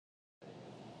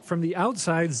From the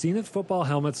outside, Zenith football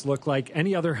helmets look like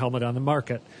any other helmet on the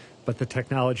market, but the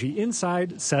technology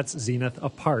inside sets Zenith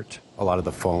apart. A lot of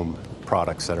the foam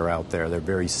products that are out there, they're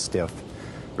very stiff,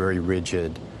 very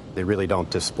rigid. They really don't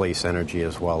displace energy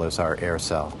as well as our air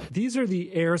cell. These are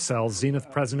the air cells Zenith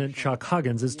President Chuck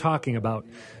Huggins is talking about.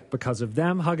 Because of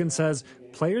them, Huggins says,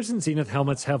 players in Zenith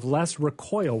helmets have less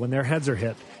recoil when their heads are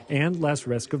hit and less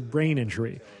risk of brain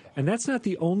injury. And that's not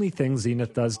the only thing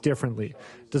Zenith does differently.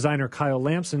 Designer Kyle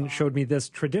Lamson showed me this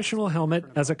traditional helmet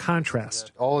as a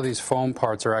contrast. All of these foam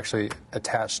parts are actually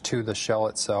attached to the shell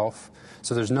itself.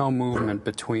 So there's no movement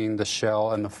between the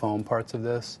shell and the foam parts of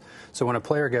this. So when a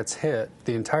player gets hit,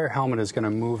 the entire helmet is going to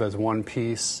move as one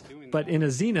piece. But in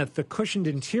a Zenith, the cushioned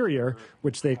interior,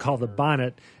 which they call the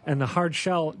bonnet, and the hard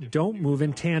shell don't move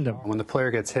in tandem. When the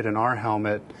player gets hit in our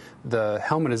helmet, the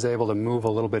helmet is able to move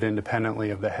a little bit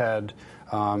independently of the head,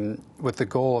 with the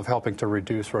goal of helping to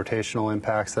reduce rotational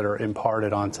impacts that are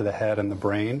imparted onto the head and the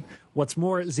brain. What's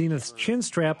more, Zenith's chin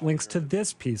strap links to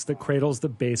this piece that cradles the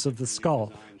base of the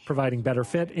skull, providing better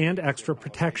fit and extra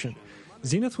protection.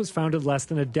 Zenith was founded less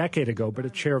than a decade ago, but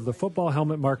its share of the football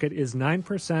helmet market is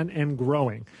 9% and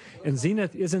growing. And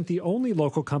Zenith isn't the only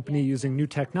local company using new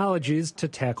technologies to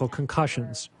tackle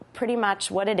concussions. Pretty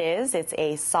much what it is, it's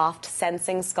a soft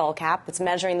sensing skull cap. It's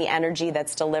measuring the energy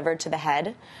that's delivered to the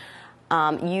head.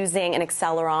 Using an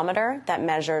accelerometer that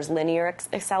measures linear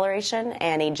acceleration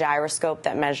and a gyroscope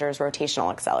that measures rotational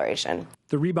acceleration.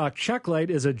 The Reebok Checklight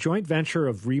is a joint venture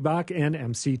of Reebok and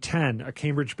MC10, a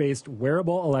Cambridge-based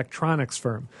wearable electronics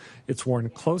firm. It's worn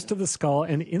close to the skull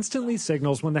and instantly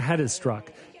signals when the head is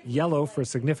struck. Yellow for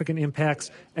significant impacts,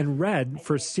 and red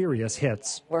for serious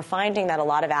hits. We're finding that a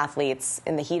lot of athletes,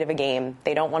 in the heat of a game,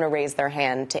 they don't want to raise their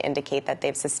hand to indicate that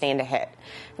they've sustained a hit.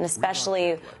 And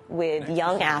especially with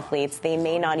young athletes, they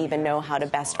may not even know how to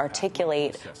best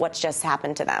articulate what's just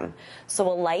happened to them. So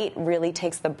a light really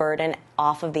takes the burden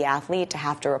off of the athlete to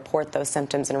have to report those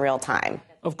symptoms in real time.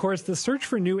 Of course, the search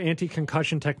for new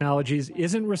anti-concussion technologies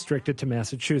isn't restricted to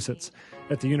Massachusetts.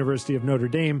 At the University of Notre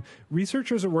Dame,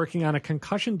 researchers are working on a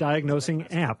concussion diagnosing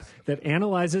app that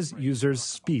analyzes users'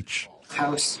 speech.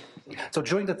 So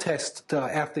during the test, the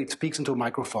athlete speaks into a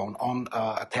microphone on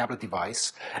a tablet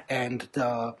device, and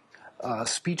the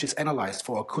speech is analyzed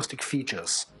for acoustic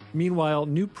features. Meanwhile,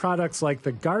 new products like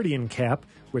the Guardian Cap,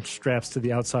 which straps to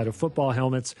the outside of football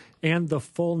helmets, and the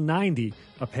Full 90,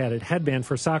 a padded headband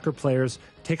for soccer players,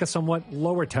 take a somewhat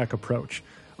lower-tech approach.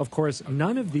 Of course,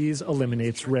 none of these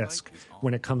eliminates risk.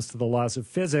 When it comes to the laws of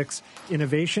physics,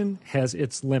 innovation has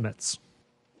its limits.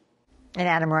 And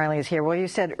Adam Riley is here. Well, you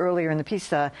said earlier in the piece,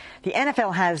 the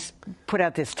NFL has put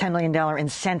out this $10 million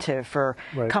incentive for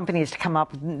companies to come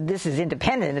up. This is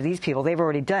independent of these people. They've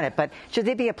already done it. But should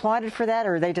they be applauded for that,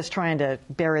 or are they just trying to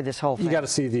bury this whole thing? You got to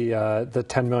see the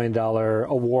 $10 million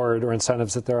award or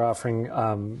incentives that they're offering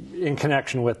in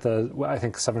connection with the, I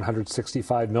think,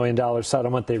 $765 million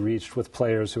settlement they reached with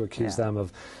players who accused them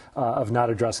of not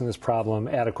addressing this problem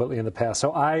adequately in the past.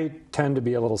 So I tend to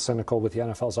be a little cynical with the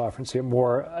NFL's offerings here,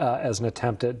 more as an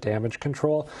attempt at damage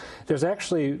control. There's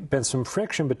actually been some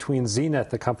friction between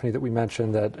Zenith, the company that we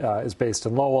mentioned that is based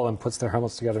in Lowell and puts their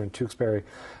helmets together in Tewksbury.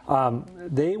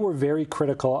 They were very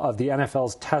critical of the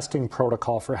NFL's testing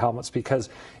protocol for helmets because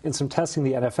in some testing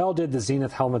the NFL did, the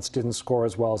Zenith helmets didn't score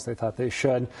as well as they thought they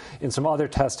should. In some other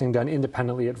testing done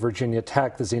independently at Virginia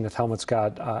Tech, the Zenith helmets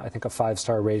got, I think, a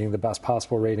 5-star rating, the best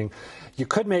possible rating. You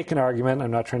could make an argument, I'm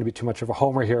not trying to be too much of a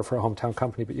homer here for a hometown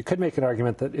company, but you could make an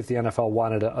argument that if the NFL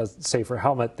wanted a safer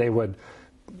helmet, they would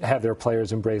have their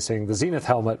players embracing the Zenith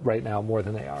helmet right now more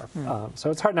than they are. So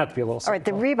it's hard not to be a little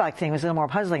cynical. All right, the Reebok thing was a little more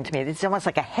puzzling to me. It's almost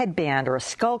like a headband or a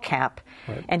skull cap,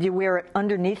 and you wear it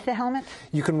underneath the helmet?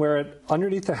 You can wear it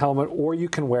underneath the helmet, or you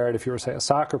can wear it, if you were, say, a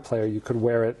soccer player, you could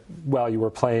wear it while you were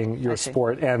playing your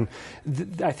sport. And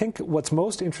I think what's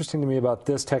most interesting to me about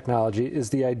this technology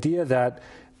is the idea that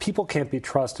people can't be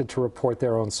trusted to report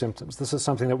their own symptoms. This is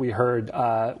something that we heard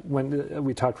when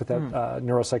we talked with that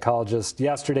neuropsychologist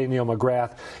yesterday, Neil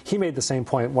McGrath. He made the same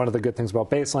point. One of the good things about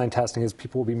baseline testing is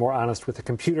people will be more honest with a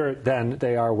computer than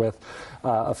they are with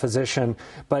a physician.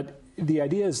 But the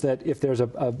idea is that if there's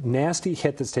a nasty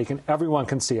hit that's taken, everyone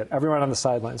can see it. Everyone on the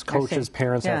sidelines, coaches,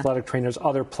 parents, athletic trainers,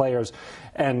 other players,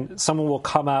 and someone will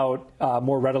come out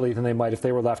more readily than they might if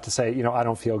they were left to say, you know, I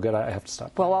don't feel good, I have to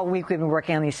stop. Well, all week we've been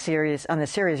working on this series,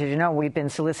 as you know, we've been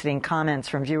soliciting comments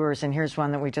from viewers, and here's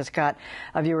one that we just got.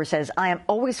 A viewer says, I am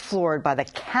always floored by the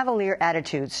cavalier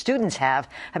attitude students have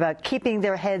about keeping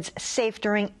their heads safe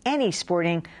during any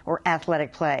sporting or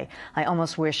athletic play. I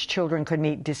almost wish children could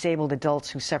meet disabled adults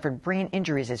who suffered brain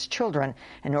injuries as children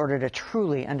in order to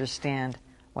truly understand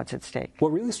what's at stake.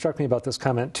 What really struck me about this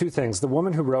comment, two things. The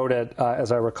woman who wrote it,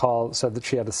 as I recall, said that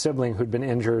she had a sibling who'd been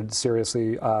injured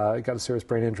seriously, got a serious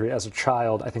brain injury as a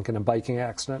child, I think in a biking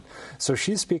accident. So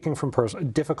she's speaking from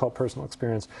difficult personal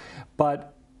experience.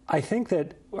 But I think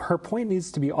that her point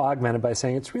needs to be augmented by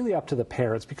saying it's really up to the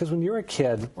parents, because when you're a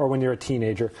kid or when you're a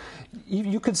teenager,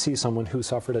 you could see someone who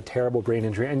suffered a terrible brain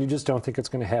injury and you just don't think it's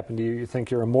going to happen to you. You think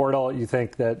you're immortal. You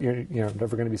think that you're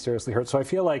never going to be seriously hurt. So I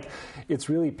feel like it's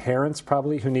really parents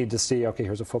probably who need to see, okay,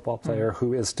 here's a football player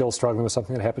who is still struggling with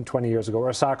something that happened 20 years ago, or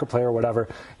a soccer player or whatever,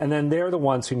 and then they're the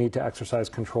ones who need to exercise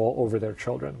control over their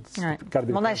children. All right.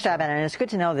 Well, nice job, Anna. And it's good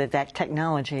to know that that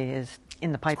technology is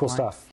in the pipeline. Cool stuff.